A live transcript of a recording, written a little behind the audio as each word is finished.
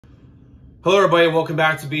Hello everybody, welcome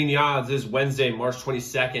back to Being the Odds. It is Wednesday, March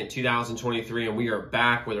 22nd, 2023, and we are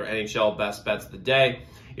back with our NHL best bets of the day.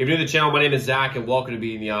 If you're new to the channel, my name is Zach, and welcome to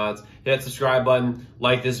Being the Odds. Hit that subscribe button,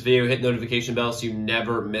 like this video, hit the notification bell so you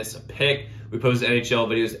never miss a pick. We post NHL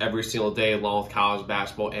videos every single day along with college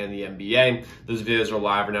basketball and the NBA. Those videos are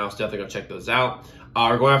live right now, so definitely go check those out.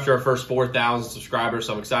 We're going after our first 4,000 subscribers,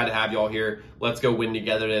 so I'm excited to have you all here. Let's go win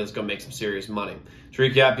together today. Let's go make some serious money. To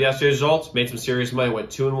recap yesterday's results, made some serious money. Went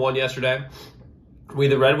 2-1 yesterday. We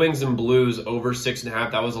had the Red Wings and Blues over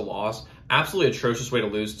 6.5. That was a loss. Absolutely atrocious way to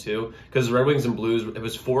lose, too, because the Red Wings and Blues, it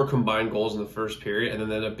was 4 combined goals in the first period, and then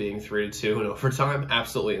ended up being 3-2 in overtime.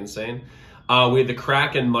 Absolutely insane. We had the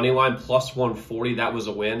Kraken money line plus 140. That was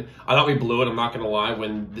a win. I thought we blew it, I'm not going to lie,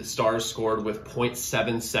 when the Stars scored with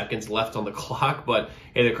 0.7 seconds left on the clock. But,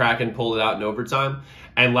 hey, the Kraken pulled it out in overtime.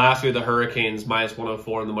 And lastly, the Hurricanes minus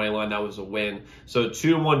 104 on the money line. That was a win. So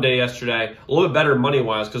 2-1 day yesterday. A little bit better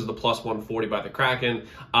money-wise because of the plus 140 by the Kraken.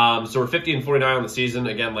 So we're 50-49 on the season.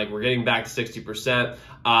 Again, like we're getting back to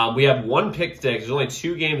 60%. We have one pick today because there's only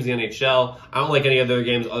 2 games in the NHL. I don't like any other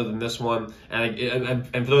games other than this one. And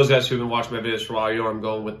for those guys who have been watching my videos for a while, you know where I'm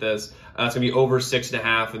going with this. It's going to be over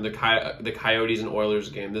 6.5 in the Coyotes and Oilers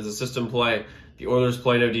game. There's a system play. The Oilers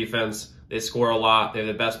play no defense. They score a lot. They have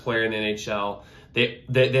the best player in the NHL.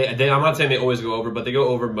 I'm not saying they always go over, but they go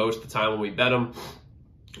over most of the time when we bet them.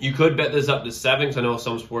 You could bet this up to 7, because I know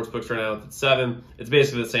some sports books right now it's 7. It's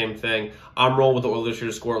basically the same thing. I'm rolling with the Oilers here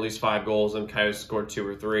to score at least 5 goals, and Coyotes score 2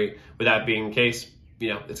 or 3. With that being the case, you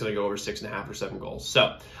know, it's going to go over 6.5 or 7 goals.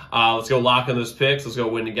 So let's go lock in those picks. Let's go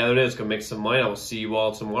win together today. Let's go make some money. I will see you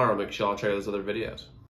all tomorrow. Make sure I'll try those other videos.